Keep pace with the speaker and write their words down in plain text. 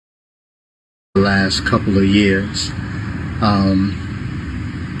the last couple of years.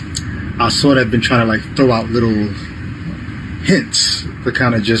 I sort of been trying to like throw out little hints to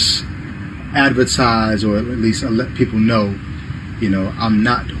kind of just advertise, or at least let people know, you know, I'm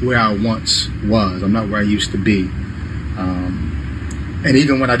not where I once was. I'm not where I used to be. And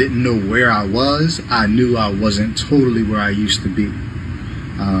even when I didn't know where I was, I knew I wasn't totally where I used to be.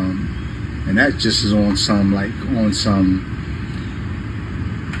 And that just is on some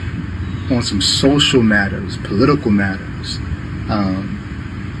social matters, political matters,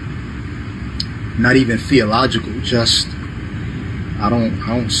 not even theological. Just I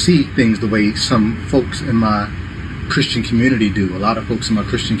don't see things the way some folks in my Christian community do. A lot of folks in my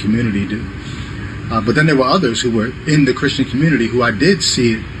Christian community do. But then there were others who were in the Christian community who I did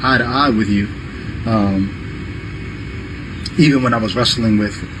see it eye to eye with you, even when I was wrestling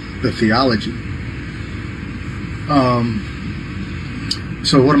with the theology.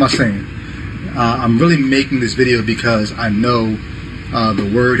 So what am I saying? I'm really making this video because I know the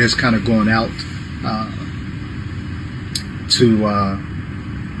word has kind of gone out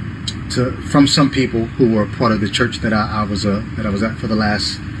from some people who were part of the church that I was at for the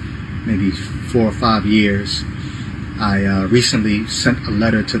last maybe 4 or 5 years. I recently sent a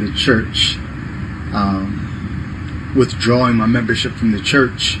letter to the church withdrawing my membership from the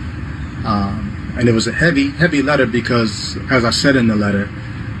church, and it was a heavy letter because, as I said in the letter,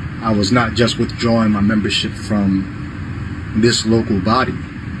 I was not just withdrawing my membership from this local body.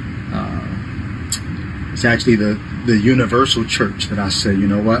 It's actually the universal church that I said, you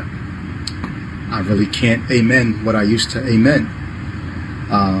know what, I really can't amen what I used to amen.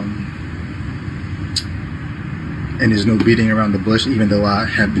 And there's no beating around the bush, even though I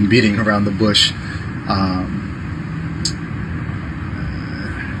have been beating around the bush.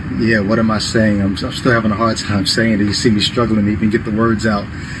 Yeah, what am I saying? I'm still having a hard time saying it. You see me struggling to even get the words out.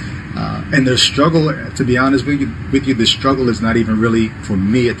 And the struggle, to be honest with you, the struggle is not even really for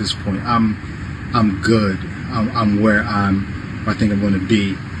me at this point. I'm good. I'm where I think I'm going to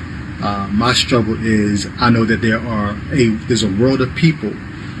be. My struggle is I know that there's a world of people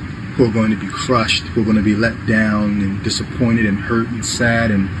who are going to be crushed, who are going to be let down and disappointed and hurt and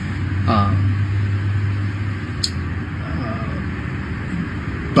sad and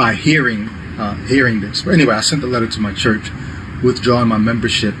by hearing this. But anyway, I sent a letter to my church withdrawing my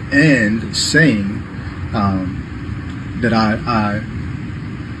membership and saying that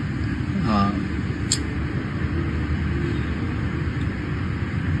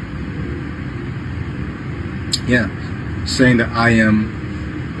saying that I am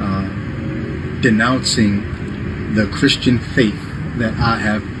denouncing the Christian faith that I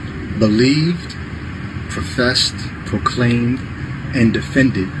have believed, professed, proclaimed, and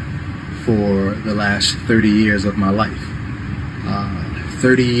defended for the last 30 years of my life.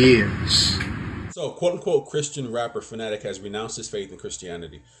 30 years. So, quote-unquote Christian rapper Phanatik has renounced his faith in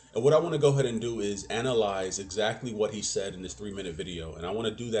Christianity. And what I want to go ahead and do is analyze exactly what he said in this 3-minute video. And I want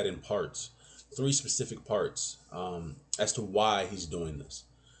to do that in parts, 3 specific parts, as to why he's doing this,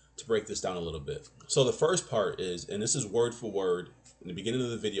 to break this down a little bit. So the first part is, and this is word for word, in the beginning of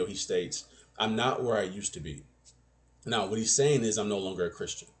the video, he states, I'm not where I used to be. Now, what he's saying is I'm no longer a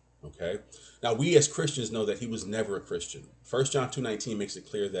Christian. Okay. Now, we as Christians know that he was never a Christian. 1 John 2:19 makes it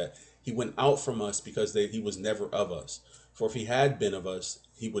clear that he went out from us because he was never of us. For if he had been of us,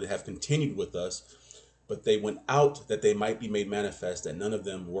 he would have continued with us. But they went out that they might be made manifest that none of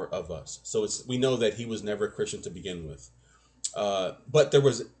them were of us. So we know that he was never a Christian to begin with. But there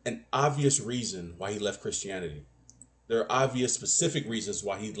was an obvious reason why he left Christianity. There are obvious specific reasons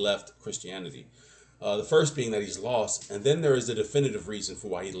why he left Christianity. The first being that he's lost, and then there is a definitive reason for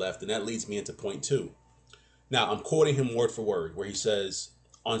why he left, and that leads me into point 2. Now, I'm quoting him word for word, where he says,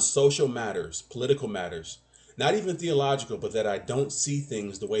 on social matters, political matters, not even theological, but that I don't see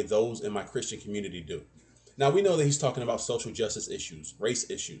things the way those in my Christian community do. Now, we know that he's talking about social justice issues, race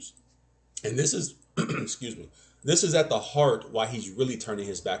issues, and this is, excuse me, this is at the heart why he's really turning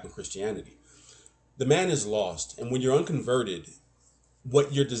his back on Christianity. The man is lost, and when you're unconverted,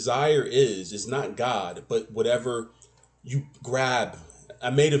 what your desire is not God, but whatever you grab. I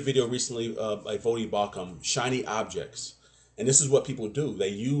made a video recently by Vodi Balcom, shiny objects. And this is what people do. They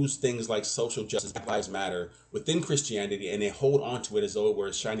use things like social justice, Black Lives Matter within Christianity, and they hold on to it as though it were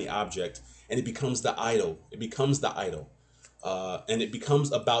a shiny object, and it becomes the idol. It becomes the idol. And it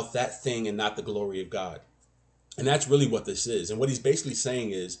becomes about that thing and not the glory of God. And that's really what this is. And what he's basically saying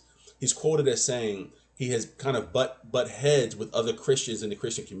is, he's quoted as saying, he has kind of butt heads with other Christians in the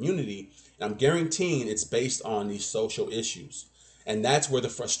Christian community. And I'm guaranteeing it's based on these social issues. And that's where the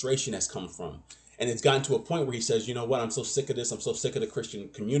frustration has come from. And it's gotten to a point where he says, you know what, I'm so sick of this. I'm so sick of the Christian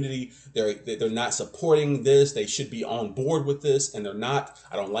community. They're not supporting this. They should be on board with this, and they're not.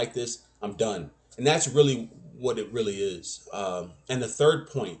 I don't like this. I'm done. And that's really what it really is. And the third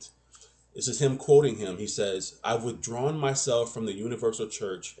point, this is him quoting him. He says, I've withdrawn myself from the universal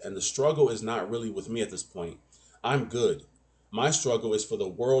church, and the struggle is not really with me at this point. I'm good. My struggle is for the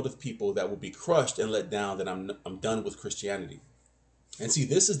world of people that will be crushed and let down that I'm done with Christianity. And see,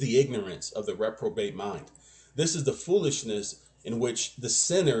 this is the ignorance of the reprobate mind. This is the foolishness in which the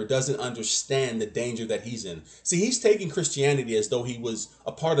sinner doesn't understand the danger that he's in. See, he's taking Christianity as though he was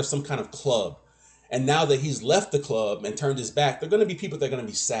a part of some kind of club. And now that he's left the club and turned his back, there are going to be people that are going to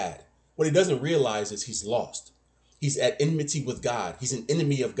be sad. What he doesn't realize is he's lost. He's at enmity with God. He's an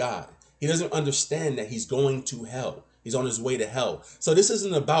enemy of God. He doesn't understand that he's going to hell. He's on his way to hell. So this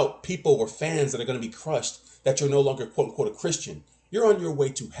isn't about people or fans that are going to be crushed that you're no longer, quote unquote, a Christian. You're on your way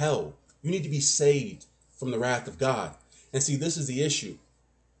to hell. You need to be saved from the wrath of God. And see, this is the issue.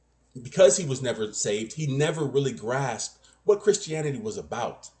 Because he was never saved, he never really grasped what Christianity was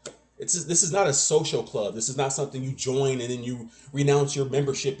about. This is not a social club. This is not something you join and then you renounce your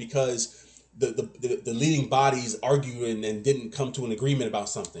membership because the leading bodies argued and didn't come to an agreement about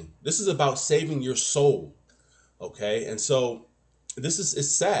something. This is about saving your soul. Okay, and so it's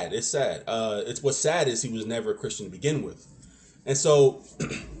sad. It's sad. It's what's sad is he was never a Christian to begin with. And so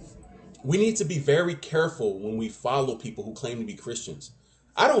we need to be very careful when we follow people who claim to be Christians.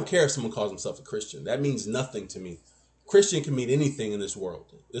 I don't care if someone calls himself a Christian. That means nothing to me. Christian can mean anything in this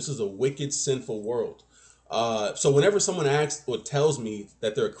world. This is a wicked, sinful world. So whenever someone asks or tells me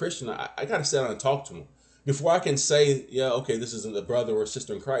that they're a Christian, I got to sit down and talk to them. Before I can say, yeah, okay, this is a brother or a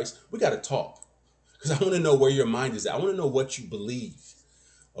sister in Christ, we got to talk. Because I want to know where your mind is at. I want to know what you believe.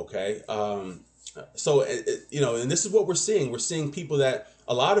 Okay? So, and this is what we're seeing. We're seeing people that,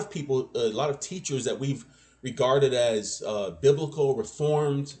 a lot of teachers that we've regarded as biblical,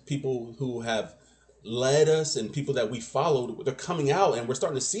 reformed, people who have led us and people that we followed, they're coming out and we're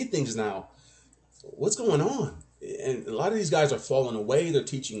starting to see things now. What's going on? And a lot of these guys are falling away. They're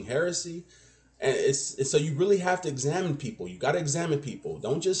teaching heresy. And so you really have to examine people. You got to examine people.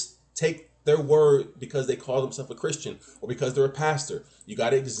 Don't just take their word because they call themselves a Christian or because they're a pastor. You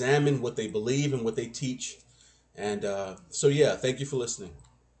got to examine what they believe and what they teach. And so, yeah, thank you for listening.